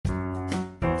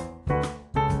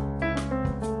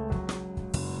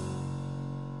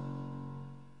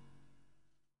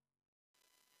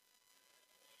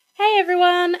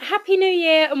everyone, Happy New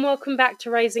Year and welcome back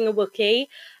to Raising a Wookiee.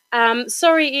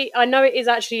 Sorry, I know it is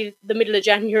actually the middle of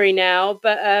January now,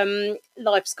 but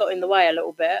life's got in the way a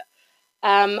little bit.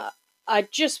 I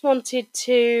just wanted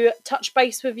to touch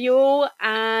base with you all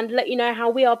and let you know how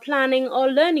we are planning our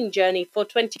learning journey for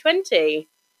 2020.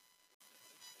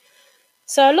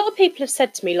 So a lot of people have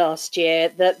said to me last year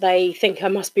that they think I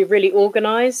must be really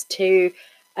organised to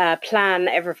plan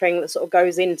everything that sort of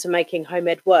goes into making home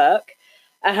ed work.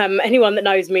 Anyone that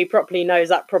knows me properly knows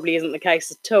that probably isn't the case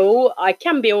at all. I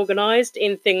can be organised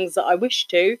in things that I wish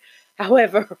to.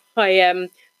 However, I am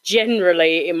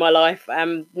generally in my life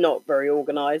am not very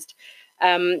organised.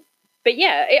 But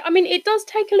yeah, it does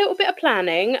take a little bit of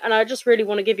planning, and I just really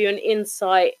want to give you an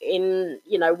insight in,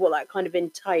 what that kind of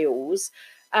entails.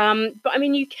 But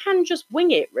you can just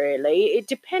wing it, really. It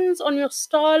depends on your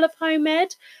style of home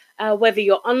ed, whether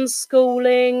you're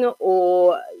unschooling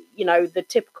or, the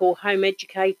typical home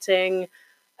educating.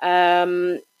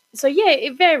 So yeah,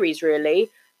 it varies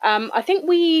really. I think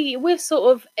we're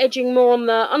sort of edging more on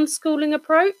the unschooling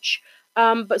approach,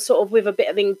 but sort of with a bit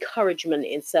of encouragement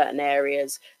in certain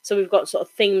areas. So we've got sort of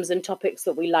themes and topics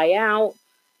that we lay out,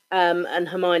 and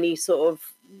Hermione sort of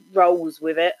rolls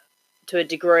with it to a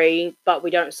degree, but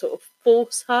we don't sort of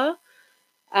force her.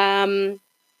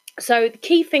 So the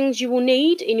key things you will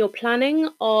need in your planning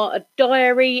are a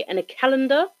diary and a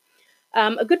calendar.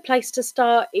 A good place to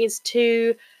start is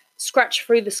to scratch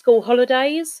through the school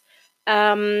holidays.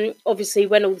 Obviously,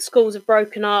 when all the schools have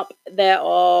broken up, there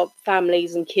are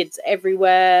families and kids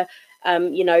everywhere.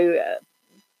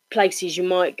 Places you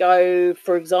might go,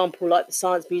 for example, like the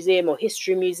Science Museum or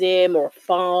History Museum or a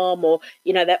farm, or,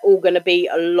 they're all going to be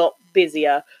a lot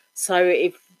busier. So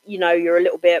if, you're a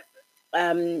little bit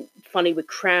funny with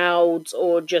crowds,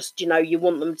 or just, you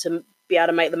want them to be able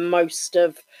to make the most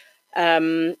of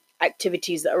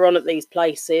activities that are on at these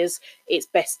places, it's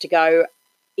best to go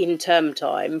in term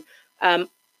time.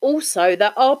 Also,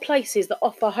 there are places that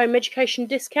offer home education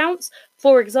discounts.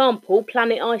 For example,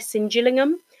 Planet Ice in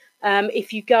Gillingham.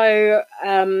 If you go,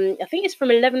 I think it's from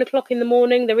 11 o'clock in the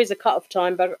morning. There is a cut-off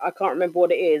time, but I can't remember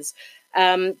what it is.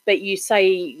 But you say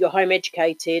you're home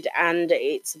educated, and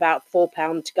it's about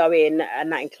 £4 to go in,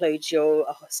 and that includes your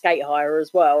skate hire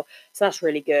as well. So that's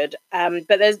really good.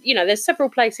 But there's several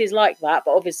places like that.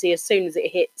 But obviously, as soon as it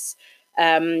hits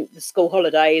the school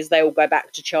holidays, they all go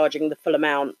back to charging the full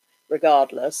amount,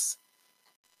 regardless.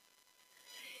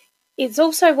 It's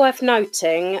also worth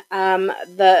noting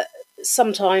that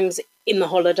sometimes in the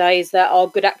holidays there are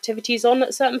good activities on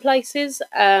at certain places.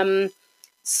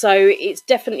 So it's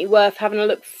definitely worth having a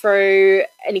look through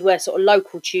anywhere sort of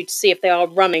local to you to see if they are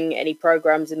running any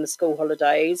programs in the school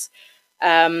holidays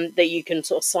that you can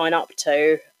sort of sign up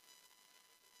to.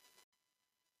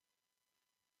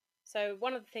 So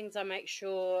one of the things I make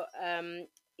sure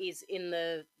is on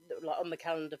the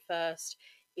calendar first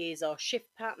is our shift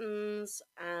patterns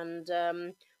and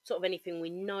sort of anything we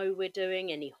know we're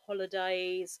doing, any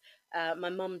holidays. My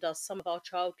mum does some of our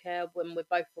childcare when we're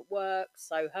both at work,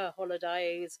 so her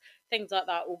holidays, things like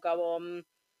that will go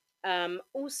on.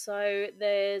 Also,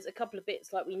 there's a couple of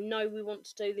bits like we know we want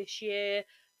to do this year.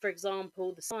 For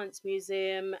example, the Science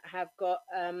Museum have got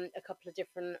a couple of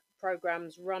different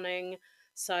programs running,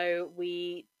 so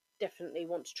we definitely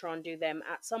want to try and do them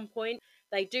at some point.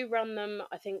 They do run them,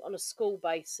 I think, on a school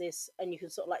basis, and you can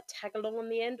sort of like tag along on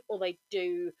the end, or they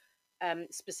do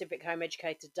specific home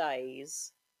educator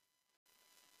days.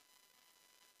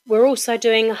 We're also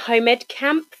doing a home ed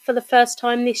camp for the first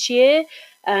time this year.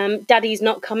 Daddy's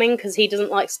not coming because he doesn't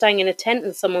like staying in a tent,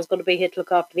 and someone's got to be here to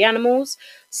look after the animals.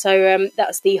 So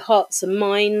that's the Hearts and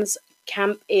Minds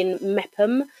camp in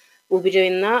Mepham. We'll be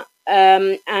doing that.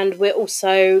 And we're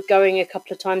also going a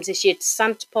couple of times this year to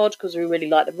Santa Pod because we really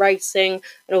like the racing.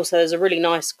 And also there's a really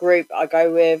nice group I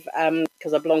go with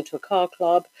because I belong to a car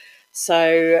club.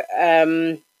 So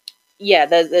yeah,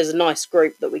 there's a nice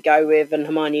group that we go with, and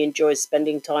Hermione enjoys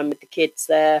spending time with the kids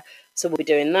there. So we'll be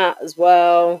doing that as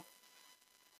well.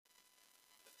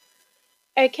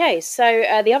 Okay,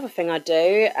 so the other thing I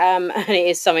do, and it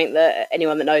is something that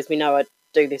anyone that knows me know I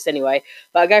do this anyway,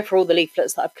 but I go for all the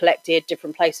leaflets that I've collected,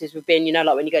 different places we've been,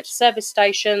 like when you go to service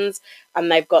stations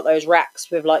and they've got those racks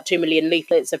with like 2 million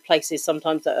leaflets of places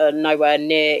sometimes that are nowhere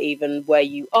near even where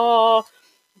you are.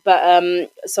 But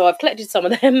so I've collected some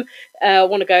of them. I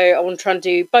want to try and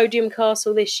do Bodiam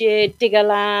Castle this year,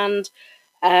 Diggerland.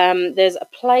 There's a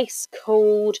place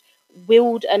called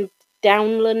Wild and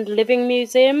Downland Living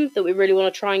Museum that we really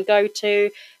want to try and go to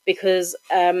because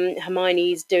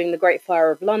Hermione's doing the Great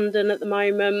Fire of London at the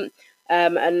moment.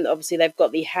 And obviously they've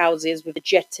got the houses with the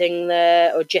jetting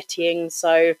there, or jettying.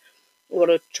 So We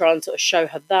want to try and sort of show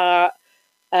her that.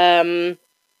 Trying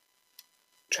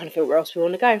to think where else we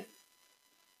want to go.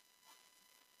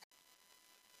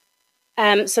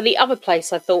 So the other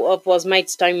place I thought of was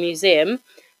Maidstone Museum.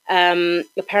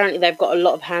 Apparently they've got a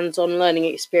lot of hands-on learning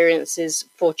experiences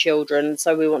for children,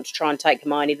 so we want to try and take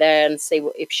Hermione there and see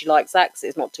if she likes that, because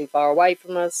it's not too far away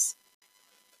from us.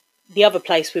 The other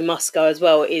place we must go as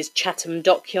well is Chatham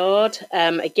Dockyard.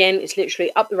 Again, it's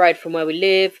literally up the road from where we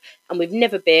live, and we've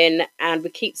never been, and we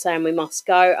keep saying we must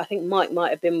go. I think Mike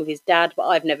might have been with his dad, but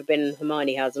I've never been, and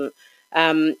Hermione hasn't.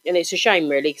 And it's a shame,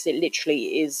 really, because it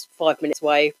literally is 5 minutes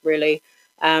away, really.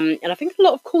 And I think a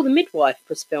lot of Call the Midwife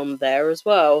was filmed there as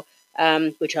well,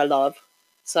 which I love.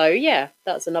 So, yeah,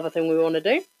 that's another thing we want to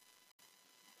do.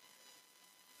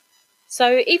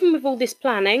 So even with all this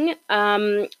planning,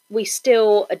 we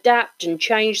still adapt and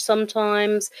change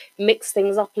sometimes, mix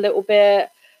things up a little bit.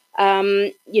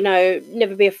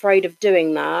 Never be afraid of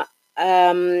doing that.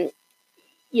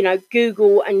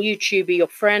 Google and YouTube are your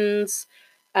friends.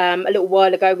 A little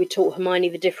while ago, we taught Hermione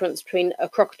the difference between a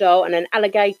crocodile and an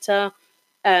alligator,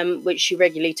 which she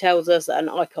regularly tells us, and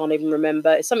I can't even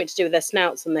remember. It's something to do with their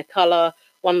snouts and their colour.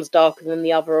 One's darker than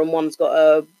the other, and one's got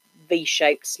a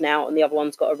V-shaped snout, and the other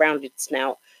one's got a rounded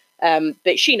snout.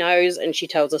 But she knows, and she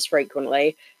tells us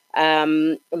frequently.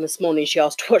 And this morning she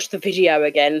asked to watch the video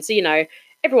again. So,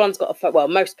 everyone's got a phone. Well,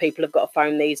 most people have got a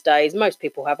phone these days. Most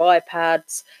people have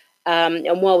iPads.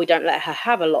 And while we don't let her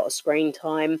have a lot of screen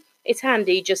time, it's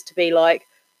handy just to be like,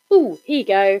 "Ooh, here you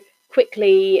go.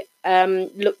 Quickly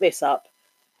look this up."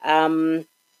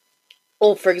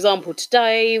 Or, for example,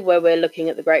 today, where we're looking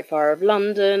at the Great Fire of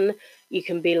London, you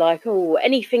can be like, "Oh,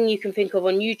 anything you can think of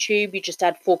on YouTube, you just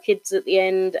add 4 kids at the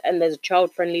end, and there's a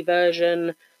child-friendly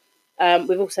version."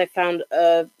 We've also found,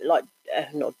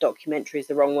 not documentary is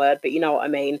the wrong word, but you know what I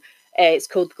mean. It's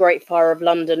called The Great Fire of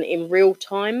London in Real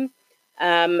Time,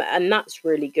 and that's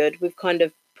really good. We've kind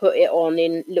of put it on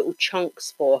in little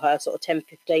chunks for her, sort of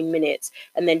 10-15 minutes,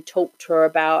 and then talked to her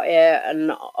about it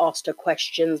and asked her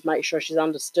questions, make sure she's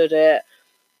understood it.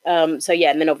 And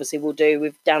then obviously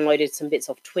we've downloaded some bits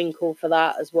off Twinkle for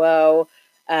that as well.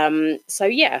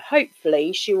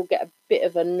 Hopefully she will get a bit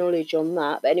of a knowledge on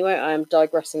that. But anyway, I am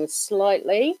digressing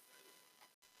slightly.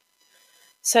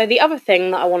 So the other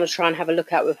thing that I want to try and have a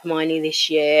look at with Hermione this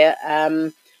year,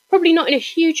 probably not in a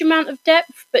huge amount of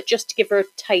depth, but just to give her a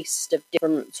taste of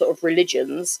different sort of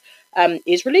religions,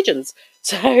 is religions.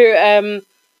 So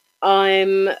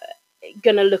I'm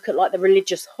going to look at like the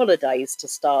religious holidays to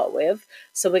start with.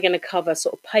 So we're going to cover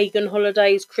sort of pagan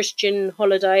holidays, Christian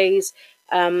holidays.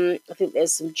 I think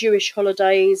there's some Jewish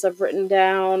holidays I've written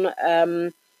down,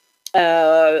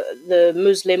 the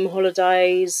Muslim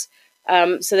holidays.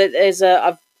 So that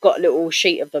I've got a little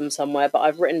sheet of them somewhere, but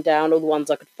I've written down all the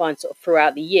ones I could find sort of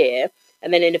throughout the year.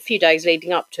 And then in a few days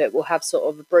leading up to it, we'll have sort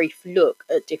of a brief look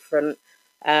at different,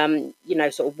 sort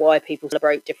of why people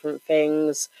celebrate different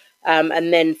things.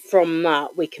 And then from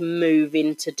that, we can move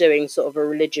into doing sort of a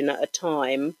religion at a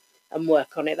time and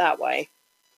work on it that way.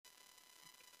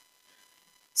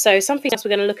 So something else we're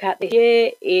going to look at this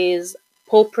year is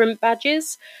paw print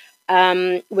badges,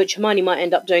 which Hermione might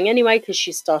end up doing anyway because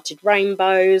she started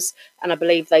Rainbows, and I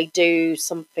believe they do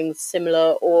something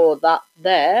similar or that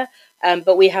there.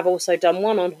 But we have also done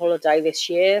one on holiday this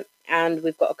year, and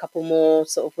we've got a couple more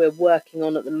sort of we're working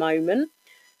on at the moment.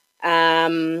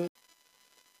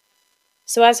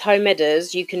 So as home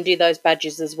editors, you can do those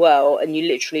badges as well, and you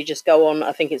literally just go on,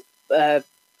 I think it's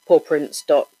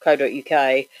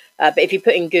pawprints.co.uk, but if you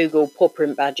put in Google paw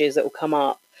print badges, it will come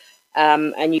up,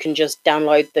 and you can just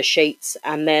download the sheets,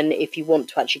 and then if you want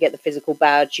to actually get the physical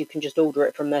badge, you can just order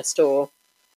it from their store.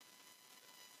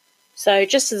 So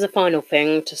just as a final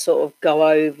thing to sort of go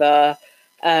over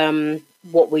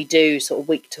what we do sort of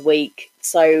week to week.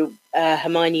 So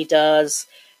Hermione does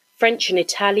French and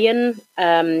Italian.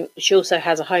 She also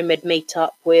has a home-ed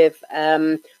meet-up with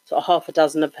sort of half a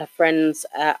dozen of her friends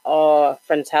at our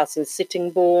friend's house in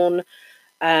Sittingbourne.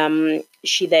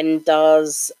 She then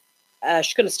does,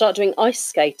 she's going to start doing ice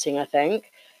skating, I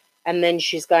think. And then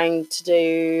she's going to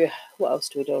do, what else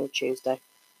do we do on Tuesday?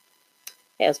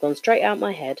 It has gone straight out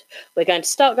my head. We're going to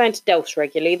start going to Delft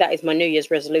regularly. That is my New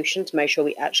Year's resolution, to make sure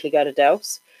we actually go to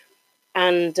Delft.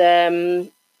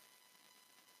 And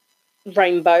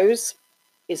Rainbows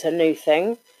is her new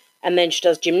thing. And then she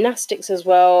does gymnastics as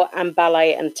well, and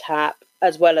ballet and tap,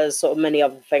 as well as sort of many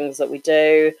other things that we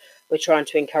do. We're trying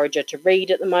to encourage her to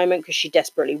read at the moment because she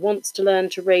desperately wants to learn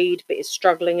to read, but is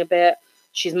struggling a bit.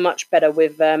 She's much better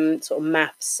with sort of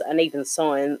maths and even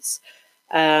science.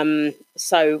 We're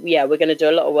going to do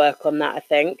a lot of work on that, I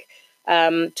think.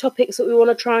 topics that we want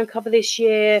to try and cover this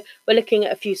year. We're looking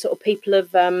at a few sort of people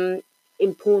of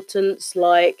importance,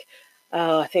 like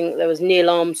I think there was Neil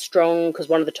Armstrong, because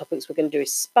one of the topics we're going to do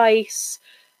is space.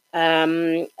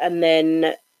 And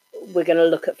then we're going to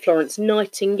look at Florence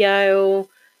Nightingale.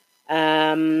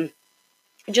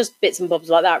 Just bits and bobs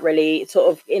like that, really.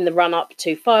 Sort of in the run-up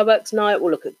to fireworks night,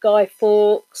 we'll look at Guy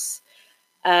Fawkes.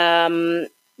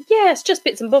 Yeah, it's just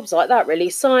bits and bobs like that, really.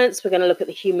 Science, we're going to look at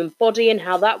the human body and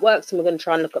how that works, and we're going to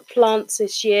try and look at plants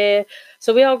this year.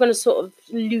 So we are going to sort of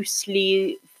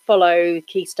loosely follow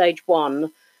Key Stage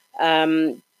 1.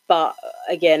 But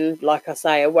again, like I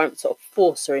say, I won't sort of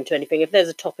force her into anything. If there's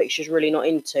a topic she's really not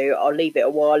into, I'll leave it a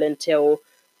while until,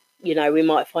 you know, we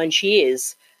might find she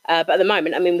is. But at the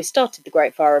moment, I mean, we started the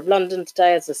Great Fire of London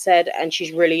today, as I said, and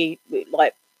she's really,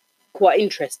 like, quite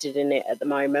interested in it at the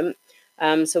moment.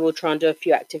 So we'll try and do a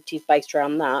few activities based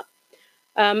around that.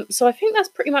 So I think that's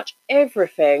pretty much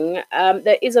everything.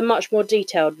 There is a much more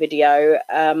detailed video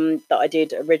that I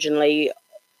did originally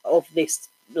of this,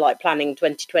 like, planning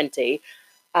 2020,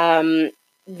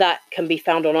 that can be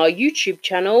found on our YouTube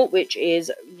channel, which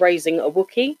is Raising a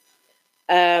Wookie.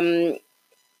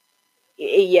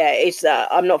 Yeah, it's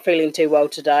I'm not feeling too well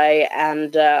today,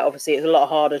 and obviously it's a lot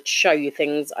harder to show you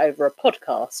things over a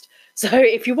podcast. So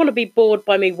if you want to be bored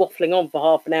by me waffling on for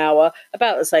half an hour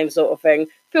about the same sort of thing,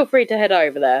 feel free to head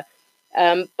over there.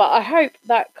 But I hope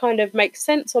that kind of makes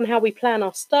sense on how we plan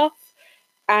our stuff,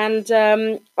 and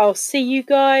I'll see you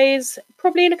guys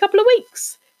probably in a couple of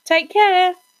weeks. Take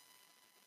care.